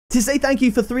To say thank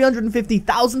you for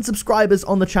 350,000 subscribers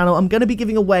on the channel, I'm going to be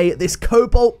giving away this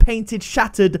cobalt painted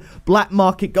shattered black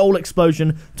market gold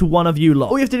explosion to one of you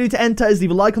lot. All you have to do to enter is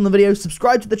leave a like on the video,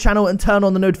 subscribe to the channel and turn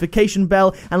on the notification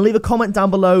bell, and leave a comment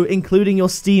down below including your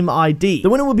Steam ID. The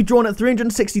winner will be drawn at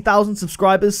 360,000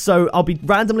 subscribers, so I'll be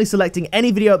randomly selecting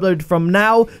any video uploaded from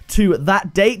now to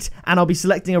that date, and I'll be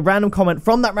selecting a random comment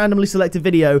from that randomly selected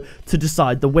video to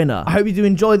decide the winner. I hope you do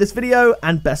enjoy this video,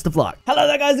 and best of luck. Hello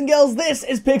there guys and girls, this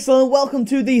is Pickapixel and welcome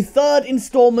to the third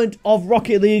installment of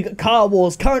Rocket League Car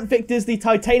Wars. Current victors, the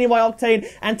Titanium White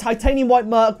Octane and Titanium White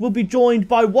Merc, will be joined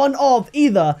by one of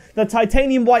either the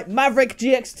Titanium White Maverick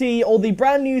GXT or the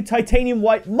brand new Titanium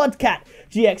White MUDCAT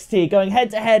GXT, going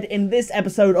head to head in this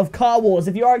episode of Car Wars.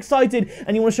 If you are excited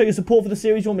and you want to show your support for the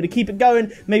series, you want me to keep it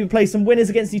going, maybe play some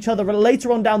winners against each other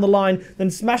later on down the line,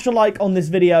 then smash a like on this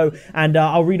video and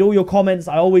I'll read all your comments.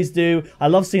 I always do. I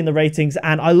love seeing the ratings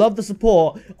and I love the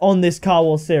support on this Car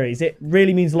Wars series. It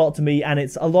really means a lot to me and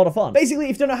it's a lot of fun. Basically,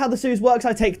 if you don't know how the series works,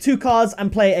 I take two cars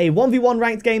and play a 1v1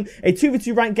 ranked game, a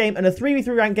 2v2 ranked game and a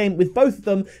 3v3 ranked game with both of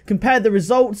them, compare the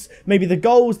results, maybe the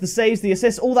goals, the saves, the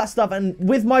assists, all that stuff, and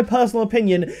with my personal opinion,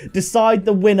 decide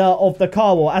the winner of the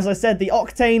Car War. As I said, the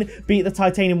Octane beat the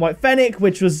Titanium White Fennec,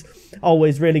 which was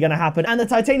always really going to happen, and the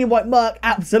Titanium White Merc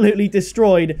absolutely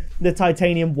destroyed the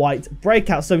Titanium White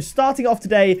Breakout. So starting off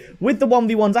today with the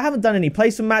 1v1s, I haven't done any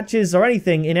placement matches or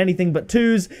anything in anything but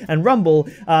 2s and Rumble,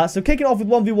 so kicking off with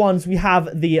 1v1s, we have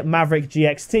the Maverick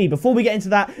GXT. Before we get into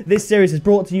that, this series is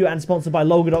brought to you and sponsored by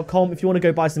Logo.com. If you want to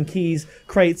go buy some keys,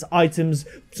 crates, items,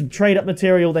 some trade-up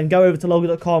material, then go over to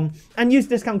Logo.com and use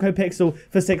discount code PIXEL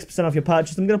for 6% off your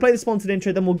purchase. I'm going to play the sponsored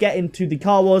intro, then we'll get into the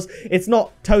Car Wars. It's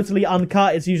not totally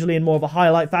uncut, it's usually in more of a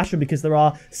highlight fashion because there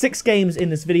are 6 games in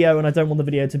this video and I don't want the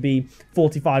video to be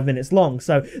 45 minutes long.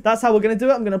 So that's how we're going to do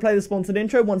it. I'm going to play the sponsored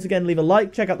intro. Once again, leave a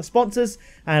like, check out the sponsors,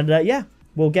 and yeah,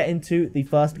 we'll get into the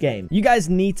first game. You guys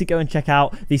need to go and check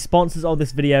out the sponsors of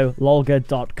this video,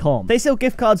 Lolga.com. They sell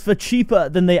gift cards for cheaper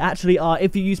than they actually are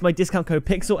if you use my discount code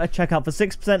PIXEL at checkout for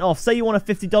 6% off. Say you want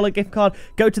a $50 gift card,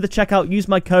 go to the checkout, use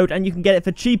my code, and you can get it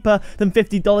for cheaper than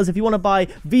 $50. If you want to buy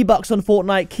V-Bucks on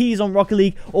Fortnite, keys on Rocket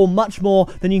League, or much more,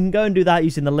 then you can go and do that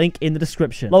using the link in the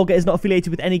description. Lolga is not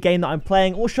affiliated with any game that I'm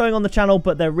playing or showing on the channel,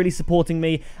 but they're really supporting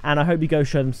me, and I hope you go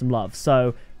show them some love.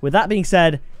 So, with that being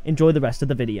said, enjoy the rest of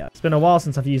the video. It's been a while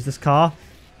since I've used this car.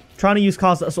 I'm trying to use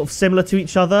cars that are sort of similar to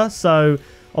each other. So,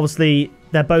 obviously,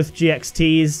 they're both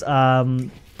GXTs.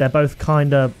 They're both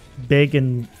kind of big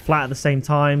and flat at the same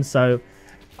time. So,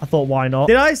 I thought, why not?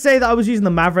 Did I say that I was using the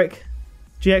Maverick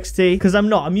GXT? Because I'm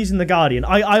not. I'm using the Guardian.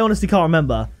 I honestly can't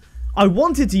remember. I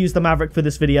wanted to use the Maverick for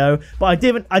this video, but I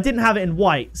didn't have it in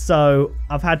white, so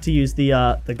I've had to use the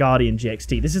Guardian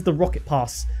GXT. This is the Rocket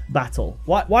Pass battle.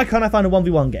 Why can't I find a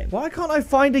 1v1 game? Why can't I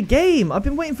find a game? I've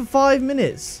been waiting for 5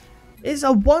 minutes. It's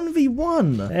a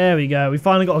 1v1. There we go. We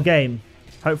finally got a game.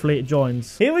 Hopefully it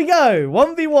joins. Here we go.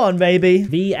 1v1, baby.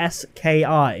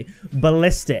 VSKI.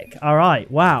 Ballistic. All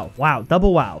right. Wow. Wow.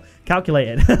 Double wow.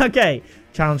 Calculated. Okay.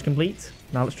 Challenge complete.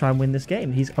 Now let's try and win this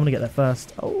game. I'm going to get there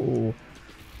first. Oh.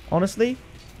 Honestly,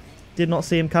 did not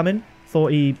see him coming.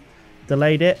 Thought he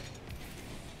delayed it.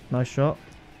 Nice shot.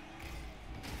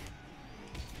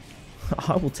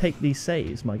 I will take these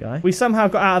saves, my guy. We somehow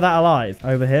got out of that alive.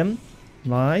 Over him.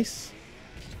 Nice.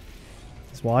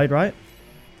 It's wide, right?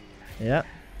 Yeah.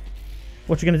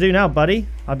 What you going to do now, buddy?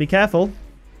 I'd be careful.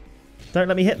 Don't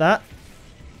let me hit that.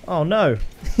 Oh, no.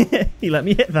 He let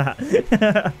me hit that.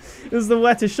 It was the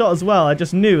wettest shot as well. I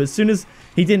just knew as soon as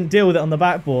he didn't deal with it on the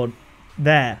backboard,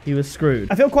 there, he was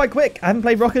screwed. I feel quite quick. I haven't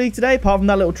played Rocket League today, apart from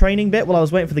that little training bit while I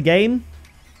was waiting for the game.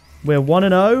 We're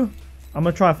 1-0. I'm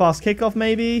going to try a fast kickoff,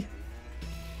 maybe.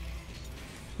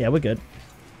 Yeah, we're good.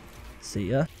 See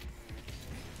ya.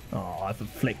 Oh, I've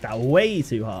flicked that way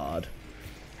too hard.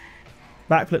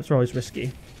 Backflips are always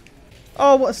risky.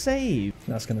 Oh, what a save.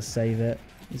 That's going to save it.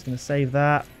 He's going to save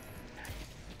that.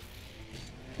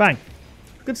 Bang.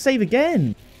 Good save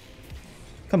again.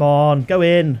 Come on, go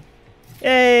in.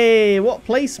 Yay, what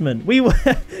placement. We were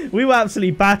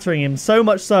absolutely battering him, so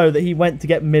much so that he went to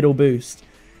get middle boost.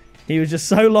 He was just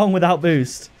so long without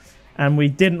boost, and we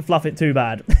didn't fluff it too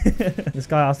bad. This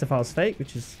guy asked if I was fake,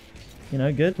 which is, you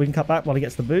know, good. We can cut back while he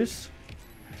gets the boost.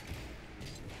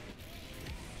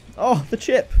 Oh, the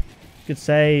chip. Good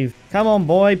save. Come on,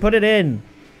 boy, put it in.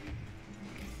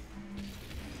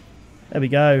 There we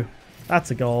go.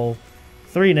 That's a goal.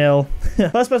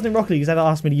 3-0. First person in Rocket League who's ever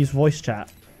asked me to use voice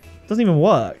chat. Doesn't even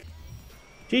work.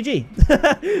 GG.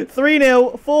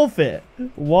 3-0 forfeit.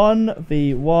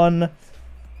 1v1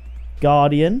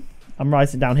 Guardian. I'm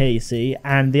writing it down here, you see.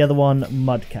 And the other one,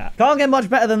 MUDCAT. Can't get much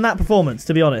better than that performance,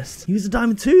 to be honest. He was a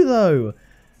Diamond 2, though.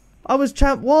 I was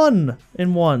champ 1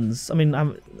 in ones. I mean,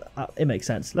 it makes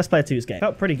sense. Let's play a twos game.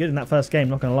 Felt pretty good in that first game,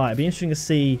 not going to lie. It'd be interesting to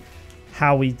see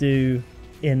how we do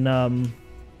in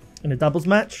a doubles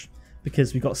match,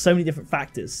 because we've got so many different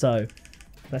factors. So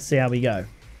let's see how we go.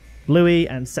 Louis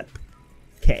and Sep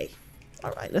K.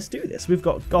 All right, let's do this. We've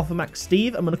got Gothamax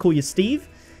Steve. I'm going to call you Steve,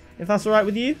 if that's all right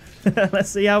with you. Let's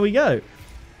see how we go.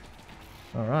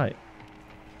 All right.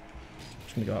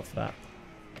 Just going to go up for that.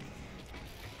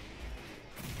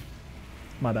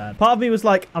 My bad. Part of me was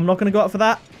like, I'm not going to go up for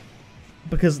that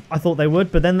because I thought they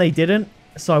would, but then they didn't.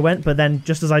 So I went, but then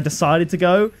just as I decided to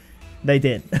go, they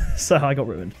did. So I got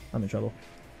ruined. I'm in trouble.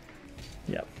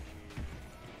 Yep.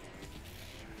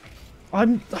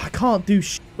 I can't do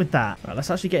shit with that. All right,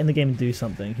 let's actually get in the game and do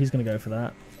something. He's going to go for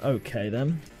that. Okay,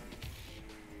 then.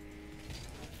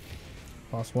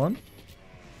 Pass one.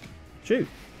 Shoot.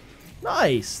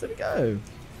 Nice. There we go.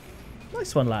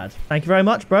 Nice one, lad. Thank you very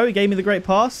much, bro. He gave me the great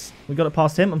pass. We got it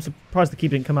past him. I'm surprised the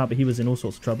keeper didn't come out, but he was in all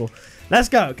sorts of trouble. Let's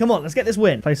go. Come on, let's get this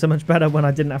win. Play so much better when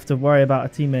I didn't have to worry about a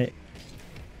teammate.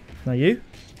 Now you.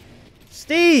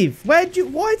 Steve, why did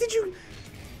you...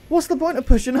 What's the point of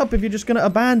pushing up if you're just going to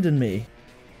abandon me?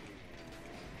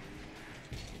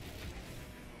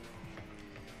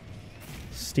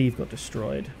 Steve got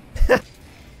destroyed.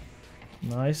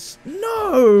 Nice.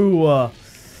 No!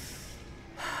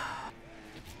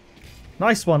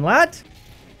 Nice one, lad.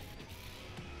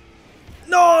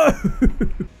 No!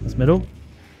 That's middle.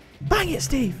 Bang it,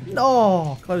 Steve.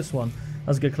 No, close one. That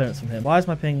was a good clearance from him. Why is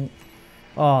my ping...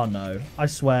 Oh, no. I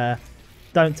swear.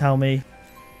 Don't tell me.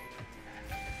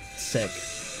 Sick.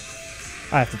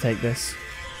 I have to take this.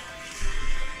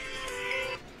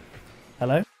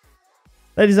 Hello?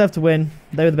 They deserve to win.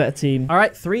 They were the better team. All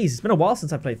right, threes. It's been a while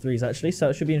since I played threes, actually, so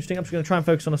it should be interesting. I'm just going to try and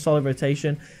focus on a solid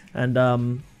rotation.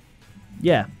 And,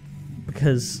 yeah.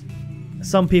 Because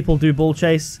some people do ball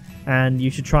chase, and you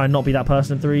should try and not be that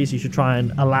person in threes. You should try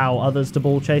and allow others to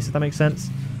ball chase, if that makes sense.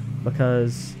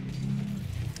 Because...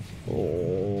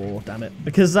 Oh, damn it.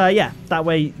 Because, yeah, that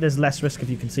way there's less risk of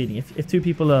you conceding. If two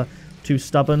people are too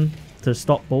stubborn to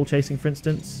stop ball chasing, for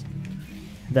instance,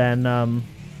 then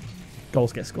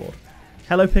goals get scored.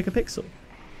 Hello, pickapixel.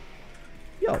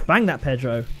 Yo, bang that,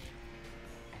 Pedro.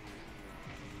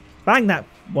 Bang that,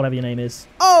 whatever your name is.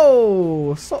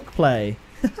 Oh, sock play.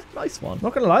 Nice one.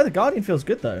 Not going to lie, the Guardian feels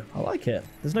good, though. I like it.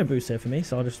 There's no boost here for me,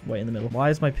 so I'll just wait in the middle. Why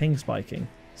is my ping spiking?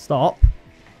 Stop.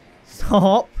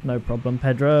 Stop. No problem,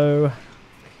 Pedro.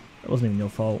 That wasn't even your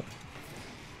fault.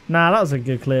 Nah, that was a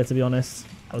good clear, to be honest.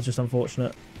 That was just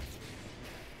unfortunate.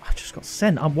 I just got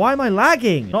sent. Why am I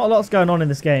lagging? Not a lot's going on in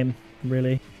this game,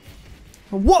 really.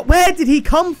 What? Where did he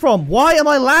come from? Why am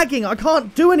I lagging? I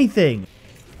can't do anything.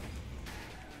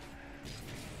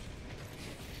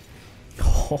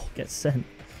 Oh, get sent.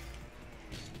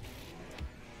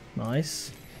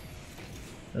 Nice.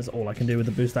 That's all I can do with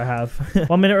the boost I have.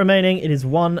 1 minute remaining. It is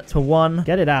 1-1.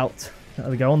 Get it out. There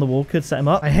we go. On the wall. Could set him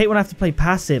up. I hate when I have to play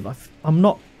passive.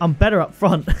 I'm better up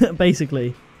front,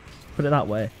 basically. Put it that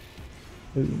way.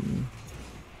 Boom.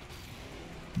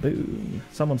 Boom.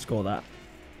 Someone score that.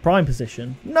 Prime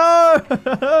position. No!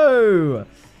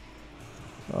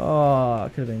 Oh,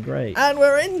 it could have been great. And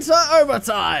we're into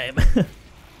overtime.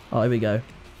 Oh, here we go.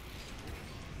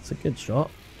 It's a good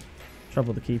shot.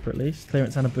 Trouble the keeper at least.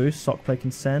 Clearance and a boost. Sock play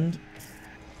can send.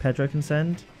 Pedro can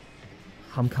send.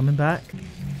 I'm coming back.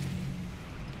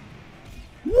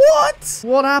 What?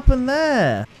 What happened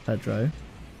there? Pedro.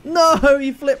 No,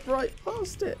 he flipped right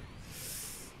past it.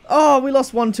 Oh, we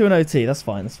lost 1-2 in OT. That's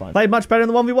fine. That's fine. Played much better in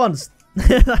the 1v1s.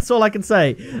 That's all I can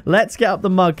say. Let's get up the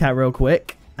MUDCAT real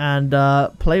quick and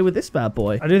play with this bad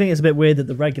boy. I do think it's a bit weird that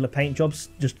the regular paint jobs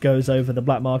just goes over the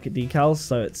black market decals.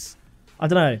 So it's, I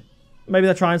don't know. Maybe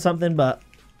they're trying something, but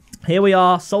here we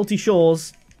are. Salty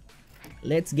Shores.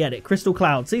 Let's get it. Crystal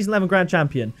Cloud, Season 11 Grand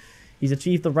Champion. He's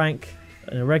achieved the rank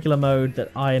in a regular mode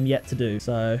that I am yet to do.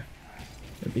 So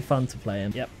it'd be fun to play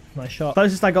him. Yep. Nice shot.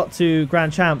 Closest I got to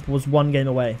Grand Champ was 1 game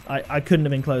away. I couldn't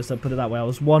have been closer, put it that way. I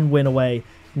was 1 win away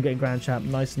from getting Grand Champ.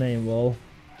 Nice name, Wall.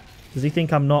 Does he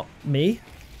think I'm not me?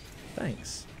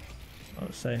 Thanks. I'll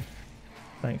just say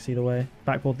thanks either way.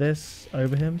 Backboard this.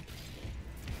 Over him.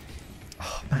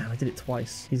 Oh, man, I did it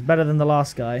twice. He's better than the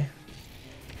last guy.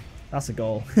 That's a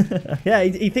goal. Yeah,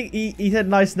 he said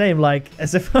nice name, like,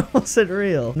 as if it wasn't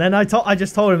real. And then I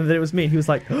just told him that it was me. He was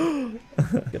like, good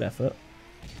effort.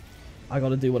 I got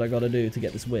to do what I got to do to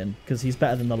get this win, because he's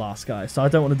better than the last guy. So I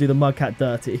don't want to do the MUDCAT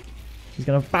dirty. He's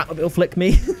going to battle flick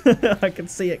me. I can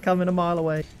see it coming a mile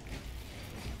away.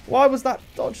 Why was that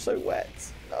dodge so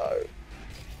wet? No.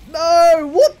 No!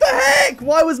 What the heck?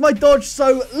 Why was my dodge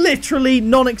so literally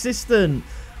non-existent?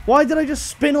 Why did I just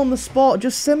spin on the spot?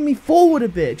 Just send me forward a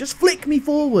bit. Just flick me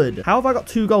forward. How have I got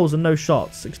 2 goals and no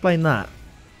shots? Explain that.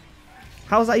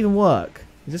 How does that even work?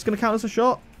 Is this going to count as a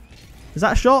shot? Is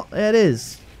that a shot? Yeah, it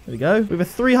is. There we go. We have a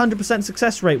 300%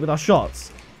 success rate with our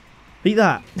shots. Beat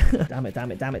that. Damn it,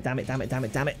 damn it, damn it, damn it, damn it, damn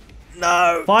it, damn it.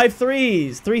 No. 5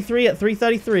 threes. 3-3 at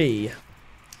 3:33.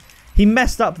 He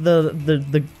messed up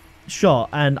the shot,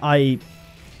 and I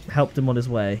helped him on his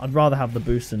way. I'd rather have the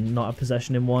boost and not have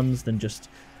possession in ones than just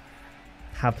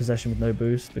have possession with no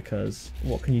boost, because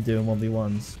what can you do in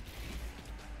 1v1s?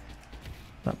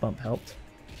 That bump helped.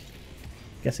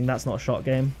 Guessing that's not a shot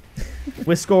game.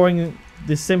 We're scoring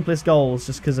the simplest goals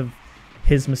just because of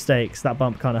his mistakes. That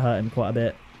bump kind of hurt him quite a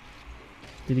bit.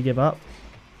 Did he give up?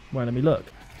 Well, let me look.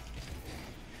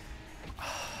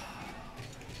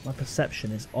 My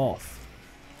perception is off.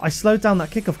 I slowed down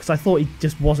that kickoff because I thought he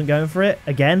just wasn't going for it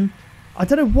again. I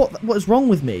don't know what is wrong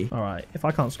with me. All right, if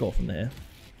I can't score from here,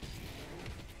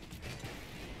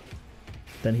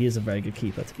 then he is a very good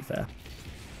keeper, to be fair.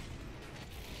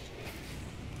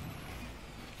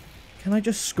 Can I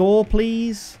just score,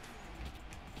 please?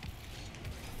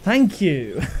 Thank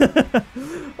you.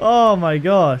 Oh my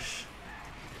gosh.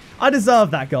 I deserve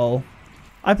that goal.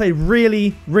 I played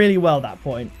really, really well that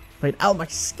point. Played out my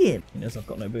skin. He knows I've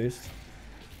got no boost.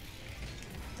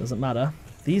 Doesn't matter.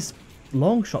 These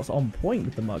long shots are on point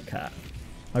with the MUDCAT.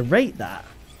 I rate that.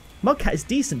 MUDCAT is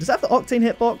decent. Does it have the Octane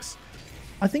hitbox?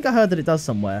 I think I heard that it does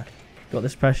somewhere. Got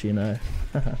this pressure, you know.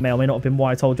 May or may not have been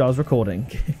why I told you I was recording.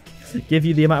 Give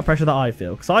you the amount of pressure that I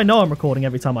feel. Because I know I'm recording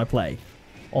every time I play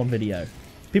on video.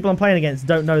 People I'm playing against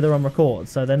don't know they're on record,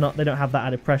 so they don't have that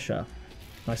added pressure.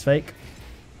 Nice fake.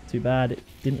 Too bad it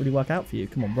didn't really work out for you.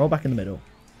 Come on, roll back in the middle.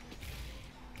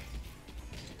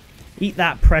 Eat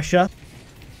that pressure.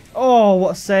 Oh,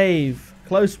 what a save.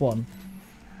 Close one.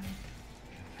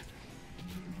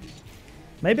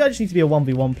 Maybe I just need to be a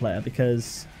 1v1 player,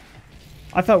 because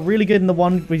I felt really good in the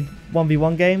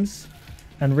 1v1 games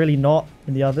and really not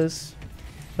in the others.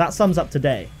 That sums up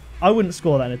today. I wouldn't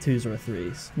score that in a 2s or a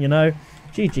 3s, you know?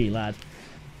 GG, lad.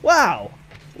 Wow.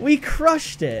 We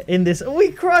crushed it in this.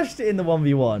 We crushed it in the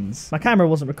 1v1s. My camera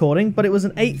wasn't recording, but it was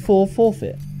an 8-4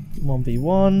 forfeit.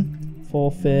 1v1,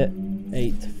 forfeit,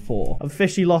 8-4. I've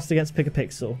officially lost against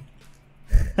pickapixel.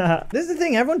 This is the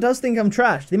thing, everyone does think I'm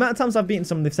trash. The amount of times I've beaten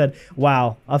someone, they've said,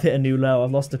 wow, I've hit a new low,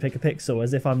 I've lost to pickapixel,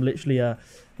 as if I'm literally a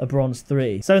bronze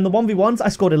 3. So in the 1v1s, I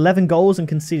scored 11 goals and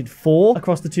conceded 4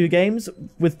 across the 2 games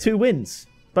with 2 wins.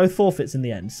 Both forfeits in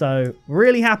the end. So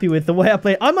really happy with the way I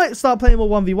play. I might start playing more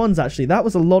 1v1s actually. That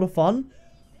was a lot of fun.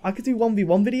 I could do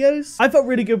 1v1 videos. I felt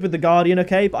really good with the Guardian,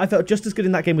 okay? But I felt just as good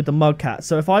in that game with the MUDCAT.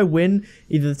 So if I win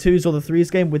either the 2s or the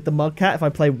 3s game with the MUDCAT, if I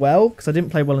play well, because I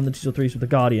didn't play well in the 2s or 3s with the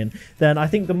Guardian, then I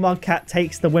think the MUDCAT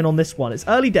takes the win on this one. It's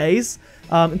early days.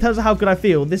 In terms of how good I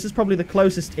feel, this is probably the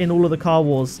closest in all of the car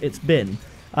wars it's been.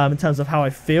 In terms of how I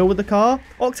feel with the car.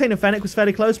 Octane and Fennec was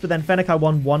fairly close, but then Fennec I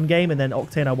won 1 game, and then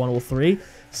Octane I won all 3.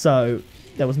 So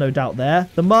there was no doubt there.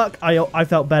 The Merc, I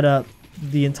felt better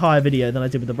the entire video than I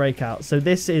did with the breakout. So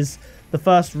this is the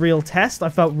first real test. I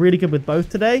felt really good with both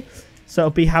today. So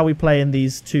it'll be how we play in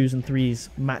these 2s and 3s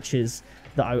matches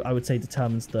that I would say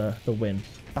determines the win.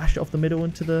 Bash it off the middle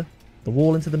into the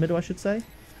wall into the middle, I should say.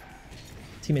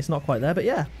 Teammate's not quite there, but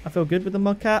yeah, I feel good with the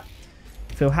MUDCAT.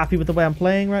 Feel happy with the way I'm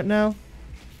playing right now.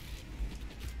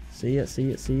 See it, see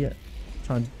it, see it.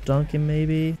 Try and dunk him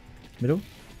maybe. Middle.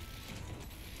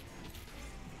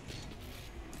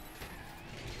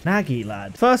 Nagy,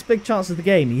 lad. First big chance of the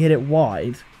game, he hit it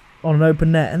wide on an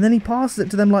open net, and then he passes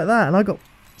it to them like that, and I got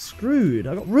screwed.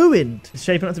 I got ruined. It's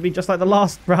shaping up to be just like the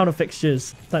last round of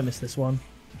fixtures. Don't miss this one.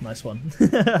 Nice one.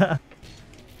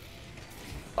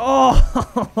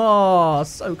 Oh,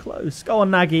 so close. Go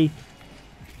on, Nagy.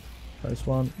 Close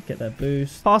one. Get their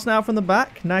boost. Pass now from the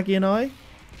back, Nagy and I.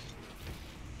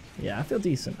 Yeah, I feel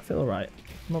decent. I feel alright.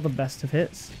 Not the best of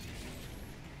hits.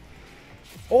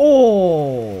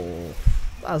 Oh,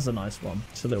 that's a nice one.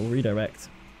 Just a little redirect.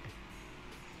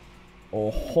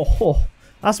 Oh,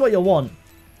 that's what you'll want,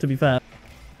 to be fair.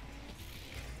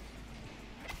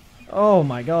 Oh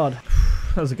my god.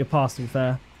 That was a good pass, to be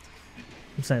fair.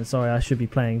 I'm saying sorry, I should be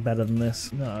playing better than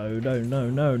this. No, no, no,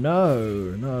 no,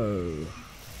 no, no.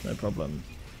 No problem.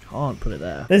 Can't put it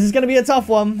there. This is going to be a tough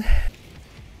one.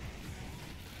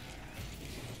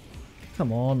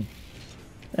 Come on.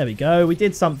 There we go. We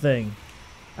did something.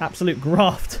 Absolute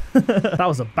graft. That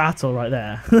was a battle right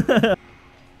there.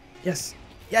 Yes.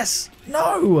 Yes.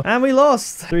 No. And we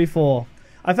lost. 3-4.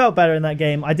 I felt better in that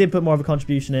game. I did put more of a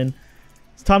contribution in.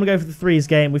 It's time to go for the threes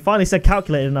game. We finally said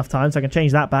calculated enough time, so I can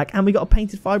change that back. And we got a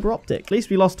painted fiber optic. At least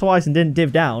we lost twice and didn't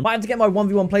div down. I had to get my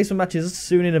 1v1 placement matches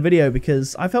soon in a video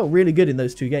because I felt really good in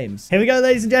those 2 games. Here we go,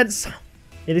 ladies and gents.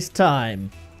 It is time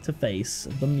to face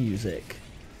the music.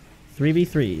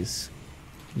 3v3s.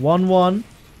 1-1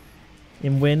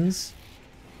 in wins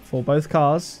for both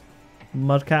cars.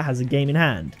 MUDCAT has a game in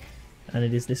hand. And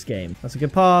it is this game. That's a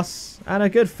good pass. And a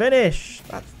good finish.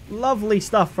 That's lovely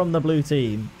stuff from the blue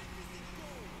team.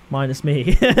 Minus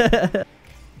me.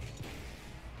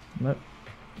 Nope.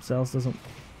 Zealous doesn't.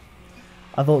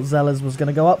 I thought Zealous was going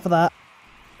to go up for that.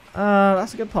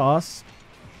 That's a good pass.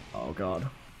 Oh, God.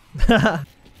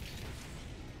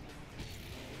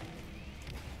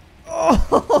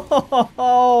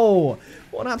 Oh,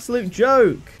 what an absolute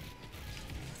joke.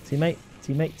 Teammate.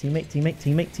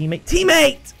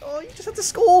 Oh, you just had to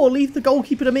score. Leave the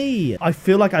goalkeeper to me. I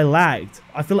feel like I lagged.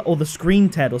 I feel like, or the screen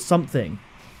teared or something.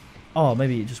 Oh,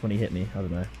 maybe just when he hit me. I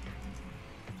don't know.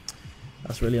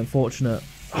 That's really unfortunate.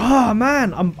 Oh,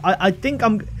 man. I feel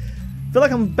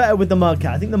like I'm better with the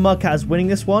MUDCAT. I think the MUDCAT is winning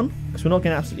this one because we're not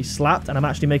getting absolutely slapped and I'm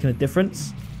actually making a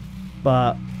difference.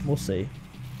 But we'll see.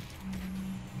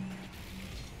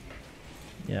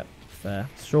 Yep, fair.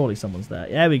 Surely someone's there.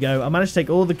 There we go. I managed to take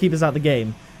all the keepers out of the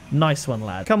game. Nice one,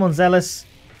 lad. Come on, Zealous.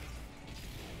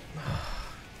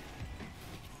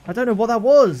 I don't know what that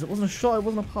was. It wasn't a shot. It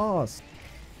wasn't a pass.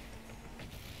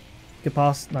 Good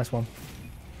pass. Nice one.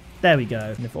 There we go.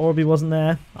 And if Orby wasn't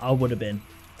there, I would have been.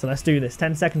 So let's do this.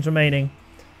 10 seconds remaining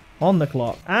on the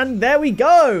clock. And there we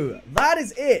go. That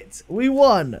is it. We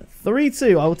won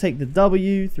 3-2. I will take the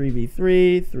W.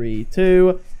 3v3.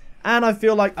 3-2. And I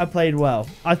feel like I played well.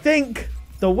 I think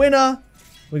the winner,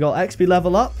 we got XP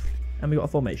level up. And we got a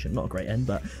formation. Not a great end,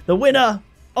 but the winner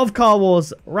of Car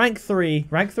Wars rank 3.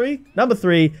 Rank 3? Number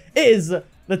 3 is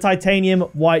the Titanium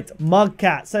White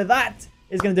MUDCAT. So that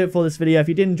is going to do it for this video. If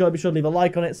you did enjoy, be sure to leave a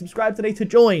like on it. Subscribe today to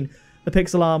join the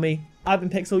Pixel Army. I've been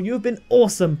Pixel. You have been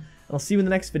awesome. And I'll see you in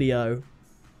the next video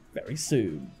very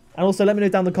soon. And also let me know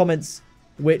down in the comments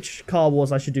which Car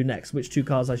Wars I should do next. Which 2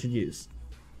 cars I should use.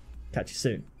 Catch you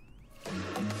soon.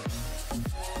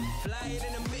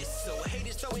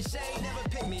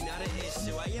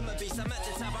 I'm at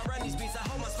the top, I run these beats, I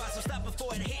hold my spot, so stop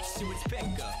before it hits you, it's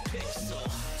pickapixel.